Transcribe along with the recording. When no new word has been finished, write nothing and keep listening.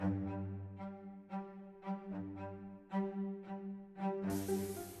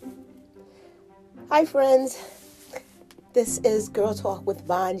Hi friends, this is Girl Talk with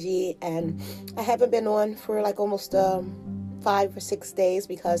Vanji, and I haven't been on for like almost 5 or 6 days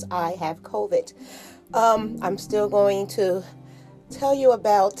because I have COVID. I'm still going to tell you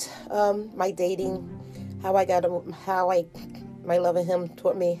about my dating, my loving him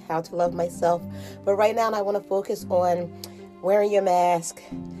taught me how to love myself. But right now I want to focus on wearing your mask,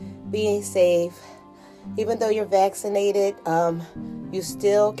 being safe. Even though you're vaccinated, you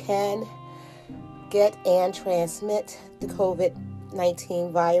still can get and transmit the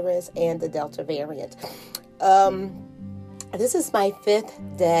COVID-19 virus and the Delta variant. This is my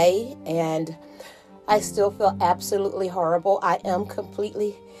 5th day and I still feel absolutely horrible. I am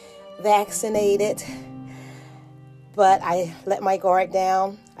completely vaccinated, but I let my guard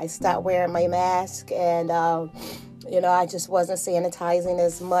down. I stopped wearing my mask and, I just wasn't sanitizing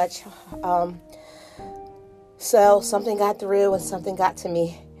as much. So something got through and something got to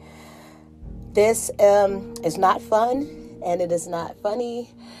me. This is not fun, and it is not funny,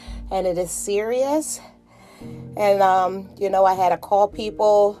 and it is serious. And I had to call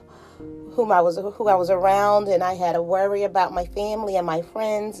people who I was around, and I had to worry about my family and my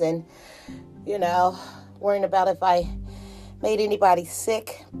friends, and worrying about if I made anybody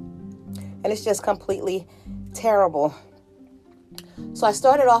sick. And it's just completely terrible. So I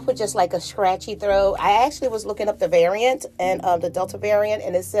started off with just like a scratchy throat. I actually was looking up the variant and the Delta variant,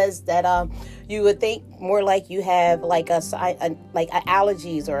 and it says that you would think more like you have like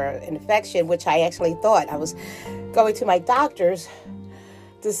allergies or an infection, which I actually thought. I was going to my doctor's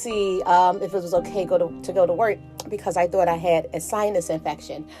to see if it was okay to go to work because I thought I had a sinus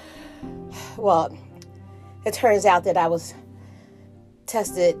infection. Well, it turns out that I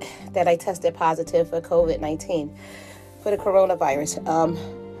tested positive for COVID-19. For the coronavirus.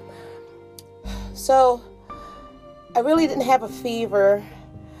 So I really didn't have a fever,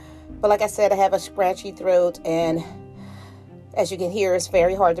 but like I said, I have a scratchy throat, and as you can hear, it's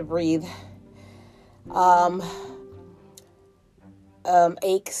very hard to breathe.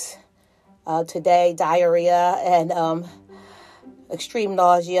 Aches today, diarrhea, and extreme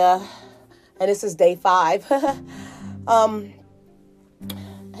nausea, and this is day 5. A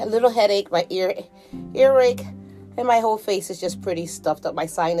little headache, my earache. And my whole face is just pretty stuffed up. My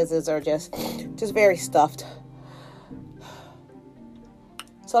sinuses are just very stuffed.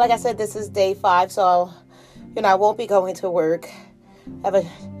 So like I said, this is day 5. So, I won't be going to work. I have a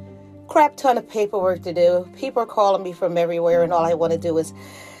crap ton of paperwork to do. People are calling me from everywhere, and all I want to do is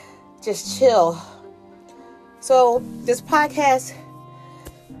just chill. So this podcast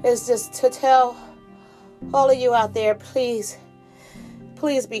is just to tell all of you out there, please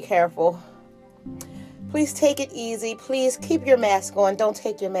be careful. Please take it easy. Please keep your mask on. Don't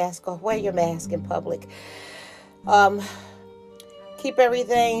take your mask off. Wear your mask in public. Keep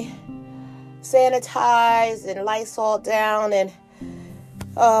everything sanitized and Lysol down and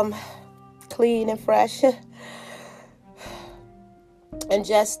clean and fresh. And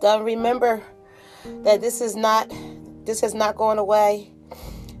just remember that this is not going away.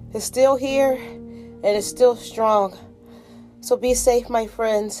 It's still here and it's still strong. So be safe, my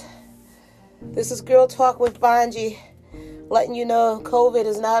friends. This is Girl Talk with Vanji, letting you know COVID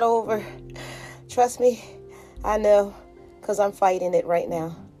is not over. Trust me, I know, because I'm fighting it right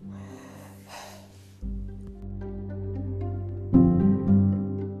now.